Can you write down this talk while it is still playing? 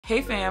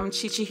Hey fam,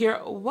 Chi-Chi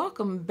here.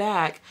 Welcome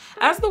back.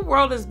 As the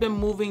world has been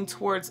moving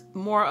towards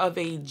more of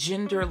a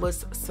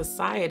genderless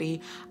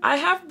society, I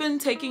have been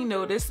taking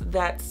notice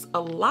that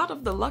a lot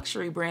of the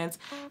luxury brands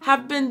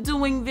have been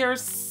doing their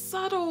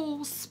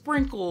subtle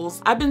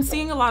sprinkles. I've been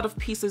seeing a lot of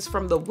pieces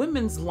from the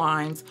women's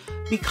lines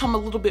become a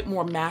little bit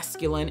more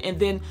masculine, and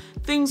then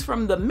things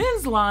from the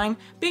men's line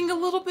being a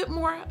little bit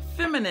more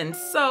feminine.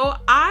 So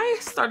I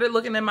started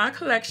looking at my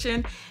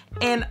collection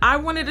and I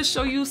wanted to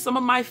show you some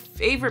of my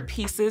favorite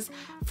pieces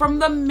from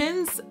the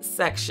men's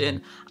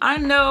section. I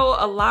know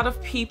a lot of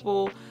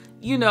people,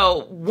 you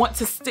know, want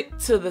to stick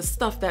to the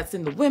stuff that's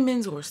in the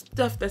women's or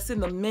stuff that's in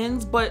the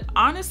men's, but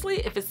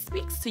honestly, if it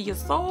speaks to your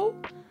soul,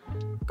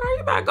 girl,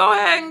 you better go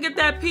ahead and get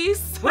that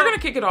piece. We're gonna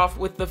kick it off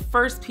with the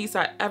first piece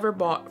I ever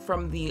bought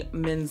from the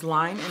men's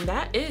line, and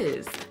that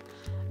is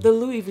the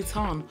Louis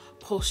Vuitton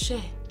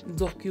Poche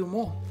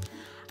document.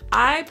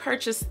 I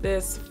purchased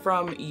this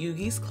from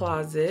Yoogi's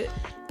Closet,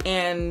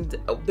 and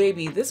oh,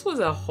 baby, this was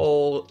a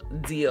whole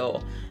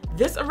deal.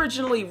 This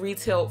originally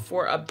retailed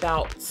for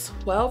about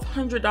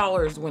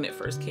 $1,200 when it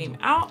first came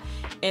out,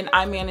 and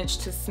I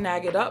managed to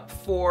snag it up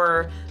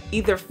for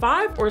either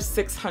 $500 or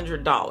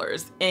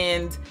 $600.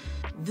 And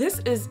this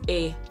is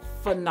a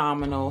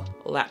phenomenal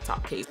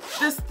laptop case.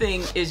 This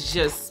thing is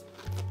just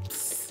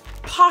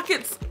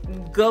pockets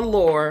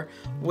galore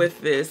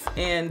with this,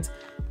 and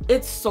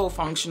it's so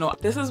functional.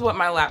 This is what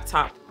my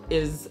laptop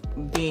is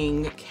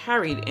being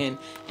carried in,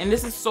 and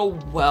this is so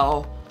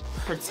well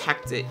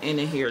protected in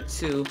here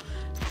too,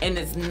 and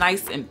it's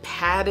nice and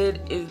padded.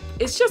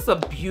 It's just a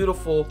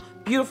beautiful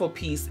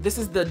piece. This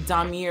is the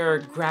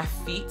damier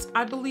graphite,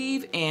 I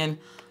believe, and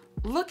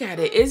look at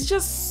it. It's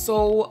just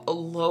so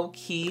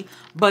low-key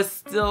but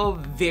still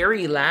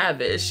very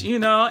lavish, you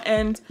know,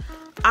 and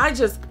I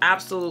just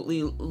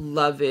absolutely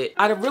love it.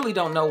 I really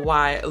don't know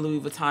why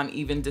Louis Vuitton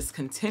even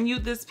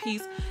discontinued this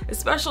piece,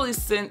 especially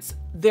since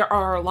there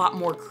are a lot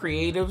more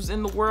creatives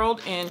in the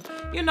world, and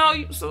you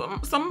know,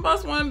 some of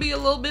us want to be a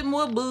little bit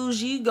more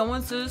bougie,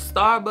 going to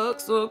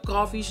Starbucks or a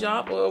coffee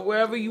shop or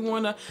wherever you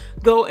want to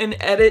go and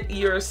edit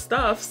your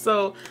stuff.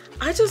 So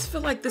I just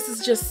feel like this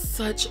is just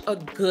such a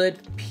good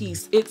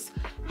piece. It's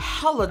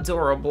hella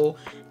adorable,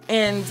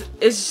 and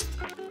it's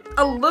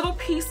a little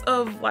piece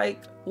of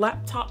like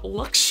laptop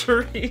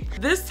luxury.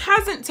 This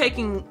hasn't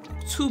taken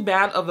too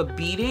bad of a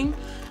beating,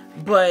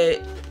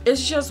 but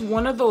it's just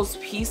one of those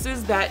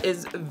pieces that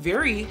is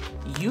very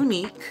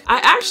unique.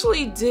 I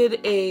actually did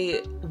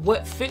a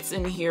what fits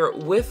in here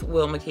with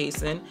Wilma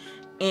Cason,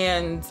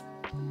 and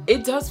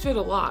it does fit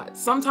a lot.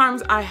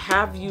 Sometimes I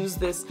have used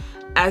this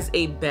as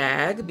a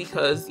bag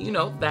because, you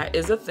know, that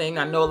is a thing.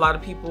 I know a lot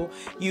of people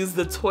use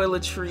the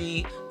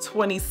Toiletry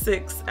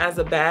 26 as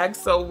a bag,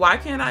 so why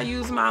can't I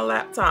use my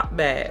laptop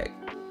bag?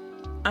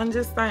 I'm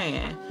just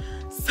saying.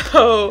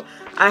 So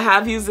I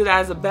have used it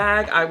as a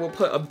bag. I will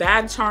put a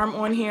bag charm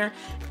on here,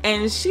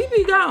 and she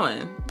be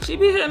going. She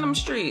be hitting them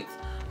streets.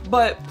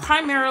 But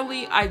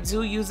primarily, I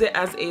do use it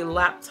as a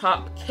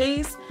laptop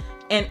case,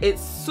 and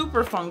it's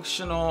super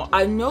functional.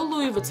 I know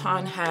Louis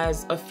Vuitton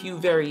has a few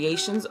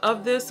variations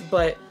of this,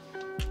 but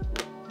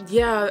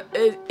yeah,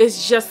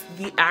 it's just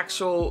the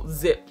actual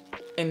zip,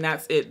 and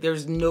that's it.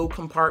 There's no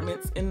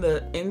compartments in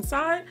the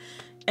inside,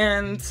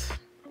 and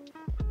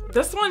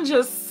this one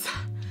just,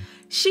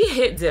 she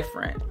hit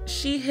different.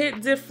 She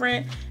hit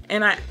different,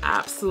 and I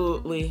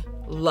absolutely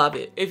love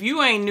it. If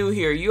you ain't new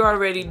here, you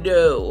already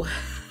know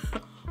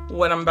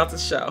what I'm about to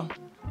show.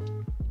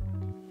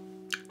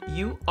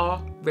 You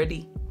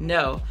already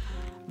know.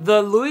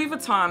 The Louis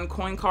Vuitton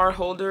coin card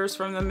holders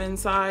from the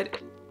men's side,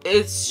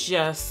 it's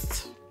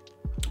just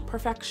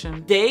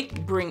perfection. They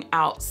bring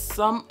out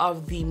some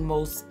of the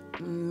most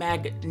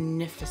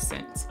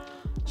magnificent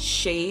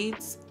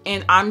shades,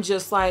 and I'm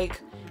just like,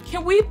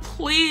 can we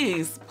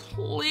please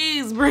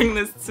bring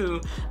this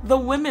to the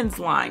women's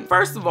line?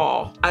 First of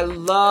all, I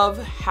love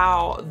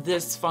how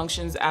this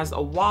functions as a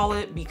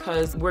wallet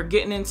because we're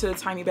getting into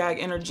tiny bag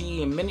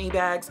energy and mini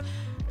bags.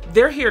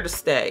 They're here to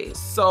stay.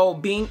 So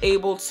being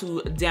able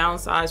to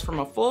downsize from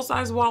a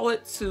full-size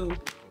wallet to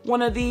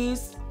one of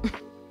these,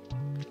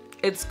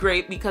 it's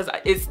great because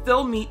it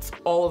still meets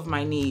all of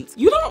my needs.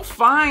 You don't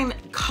find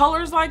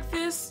colors like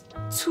this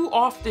too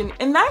often,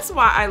 and that's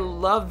why I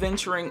love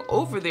venturing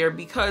over there,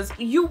 because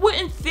you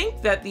wouldn't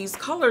think that these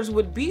colors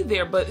would be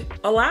there, but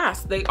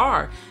alas, they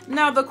are.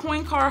 Now, the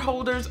coin card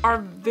holders are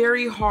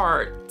very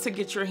hard to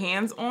get your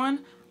hands on.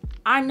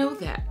 I know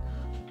that.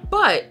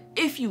 But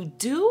if you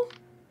do,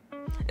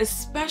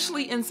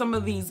 especially in some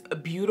of these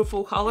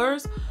beautiful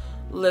colors,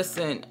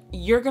 listen,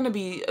 you're gonna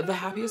be the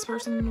happiest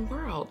person in the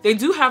world. They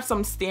do have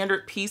some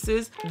standard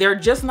pieces. They're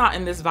just not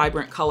in this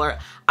vibrant color.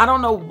 I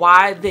don't know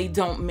why they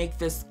don't make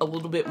this a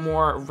little bit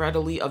more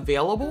readily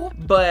available,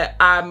 but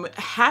I'm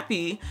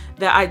happy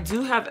that I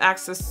do have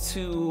access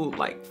to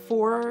like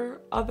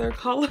 4 other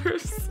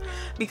colors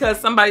because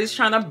somebody's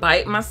trying to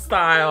bite my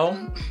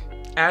style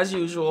as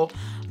usual.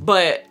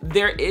 But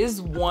there is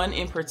one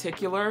in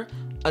particular,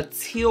 a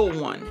teal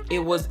one. It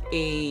was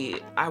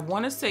I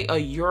want to say a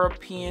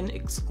European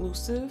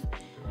exclusive.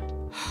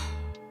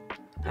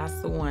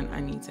 That's the one I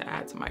need to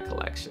add to my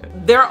collection.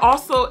 There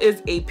also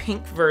is a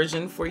pink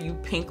version for you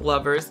pink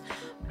lovers,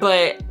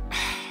 but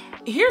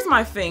here's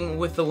my thing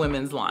with the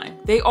women's line.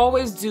 They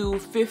always do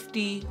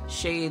 50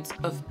 shades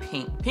of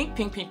pink. Pink,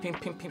 pink, pink,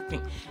 pink, pink, pink,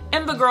 pink.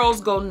 And the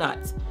girls go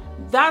nuts.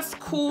 That's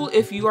cool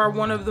if you are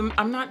one of them.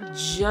 I'm not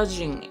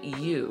judging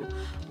you.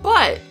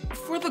 But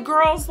for the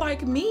girls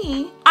like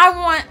me, I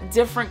want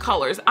different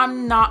colors.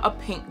 I'm not a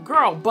pink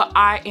girl, but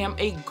I am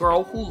a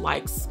girl who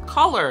likes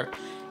color.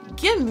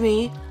 Give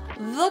me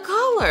the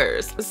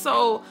colors.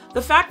 So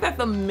the fact that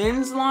the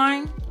men's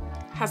line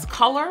has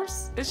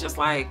colors, it's just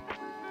like,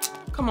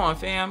 come on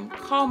fam,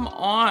 come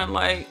on.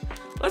 Like,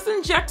 let's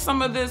inject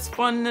some of this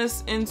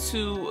funness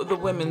into the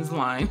women's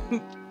line,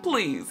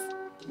 please.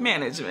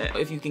 Management.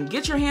 If you can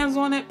get your hands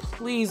on it,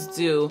 please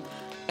do.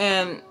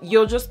 And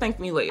you'll just thank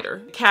me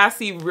later.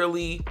 Cassie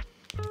really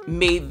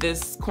made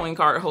this coin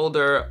card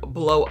holder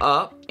blow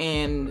up.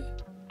 And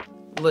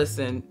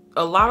listen,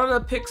 a lot of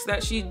the picks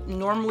that she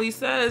normally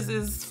says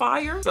is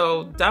fire.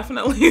 So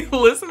definitely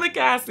listen to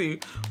Cassie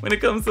when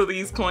it comes to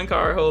these coin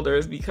card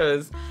holders,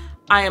 because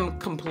I am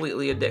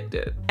completely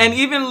addicted. And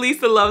even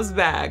Lisa loves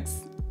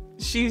bags.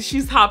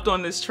 She's hopped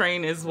on this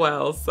train as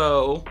well.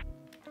 So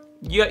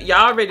y'all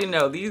already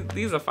know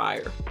these are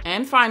fire.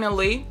 And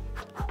finally,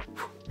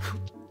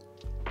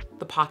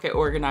 the pocket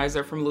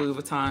organizer from Louis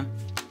Vuitton.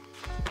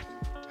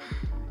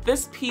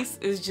 This piece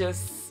is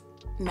just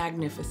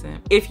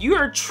magnificent. If you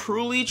are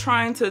truly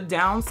trying to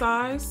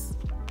downsize,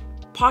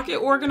 pocket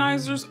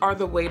organizers are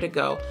the way to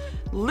go.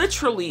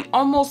 Literally,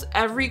 almost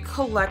every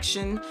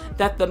collection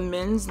that the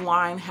men's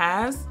line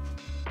has,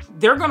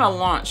 they're gonna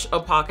launch a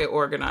pocket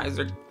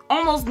organizer.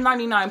 Almost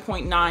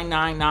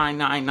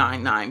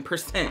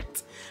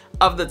 99.99999%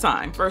 of the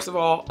time. First of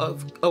all,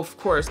 of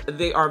course,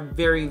 they are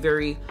very,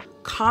 very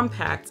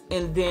compact.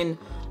 And then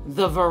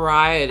the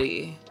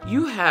variety.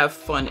 You have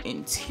fun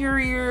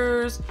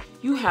interiors,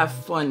 you have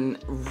fun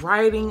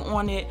writing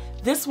on it.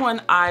 This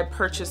one I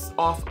purchased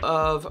off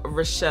of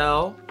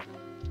Rochelle.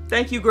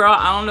 Thank you, girl.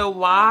 I don't know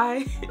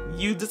why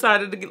you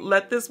decided to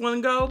let this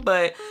one go,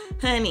 but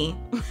honey,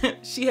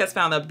 she has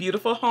found a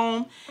beautiful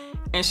home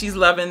and she's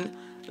loving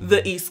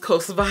the East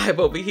Coast vibe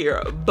over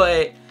here.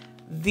 But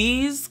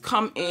these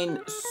come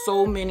in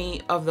so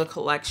many of the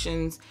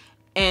collections,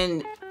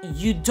 and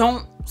you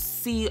don't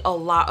see a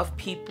lot of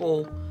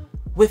people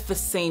with the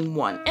same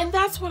one. And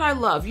that's what I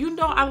love. You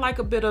know, I like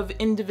a bit of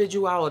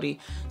individuality.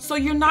 So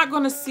you're not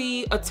gonna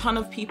see a ton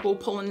of people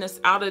pulling this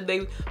out of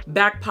their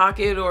back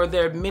pocket or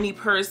their mini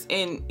purse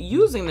and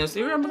using this.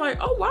 You're gonna be like,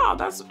 oh wow,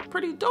 that's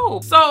pretty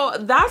dope. So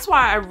that's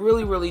why I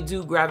really, really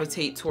do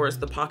gravitate towards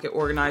the pocket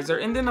organizer.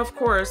 And then of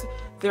course,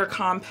 they're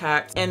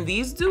compact, and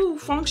these do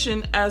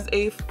function as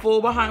a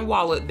full behind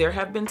wallet. There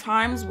have been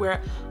times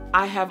where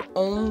I have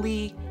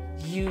only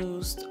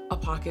used a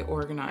pocket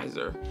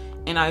organizer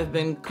and I've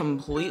been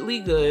completely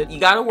good. You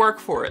gotta work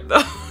for it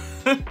though.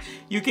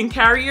 You can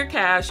carry your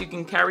cash, you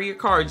can carry your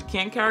cards, you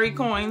can't carry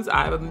coins.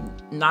 I'm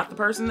not the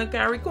person to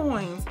carry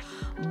coins,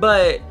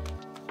 but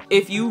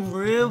if you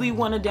really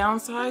want to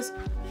downsize,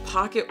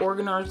 pocket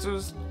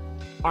organizers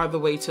are the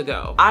way to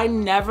go. I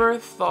never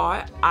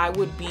thought I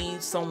would be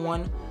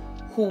someone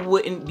who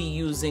wouldn't be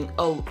using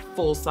a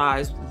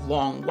full-size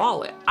long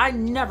wallet. I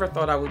never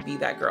thought I would be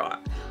that girl.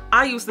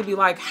 I used to be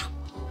like,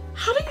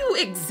 how do you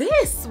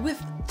exist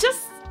with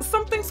just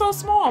something so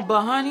small?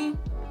 But honey,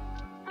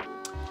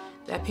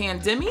 that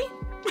pandemic,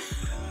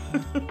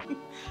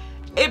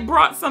 it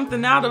brought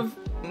something out of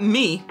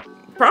me,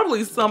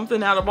 probably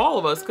something out of all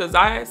of us, because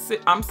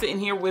I'm sitting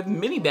here with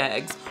mini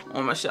bags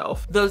on my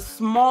shelf. The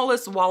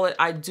smallest wallet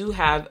I do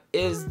have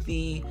is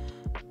the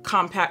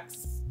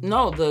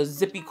the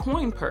zippy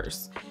coin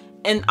purse.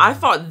 And I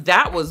thought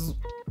that was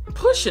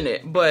pushing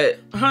it, but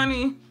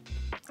honey,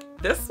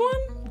 this one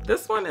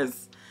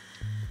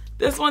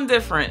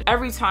different.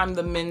 Every time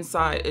the men's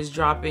side is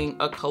dropping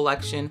a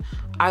collection,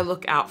 I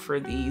look out for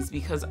these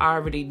because I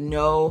already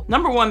know,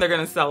 number one, they're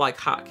gonna sell like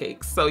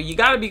hotcakes. So you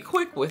gotta be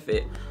quick with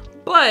it.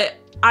 But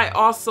I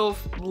also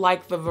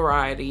like the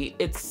variety.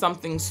 It's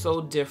something so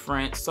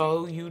different,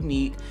 so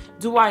unique.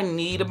 Do I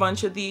need a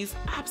bunch of these?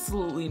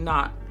 Absolutely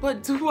not.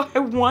 But do I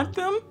want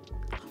them?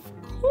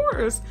 Of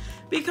course.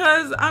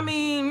 Because I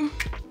mean,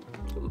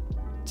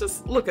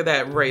 just look at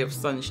that ray of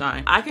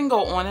sunshine. I can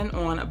go on and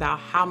on about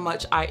how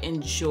much I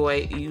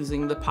enjoy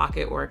using the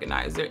pocket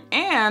organizer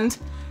and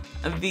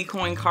the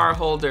coin card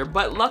holder.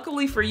 But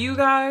luckily for you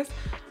guys,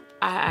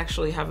 I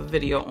actually have a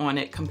video on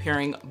it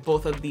comparing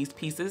both of these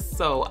pieces.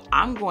 So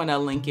I'm going to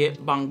link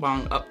it bong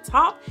bong up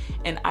top,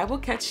 and I will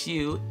catch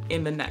you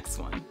in the next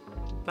one.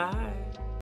 Bye.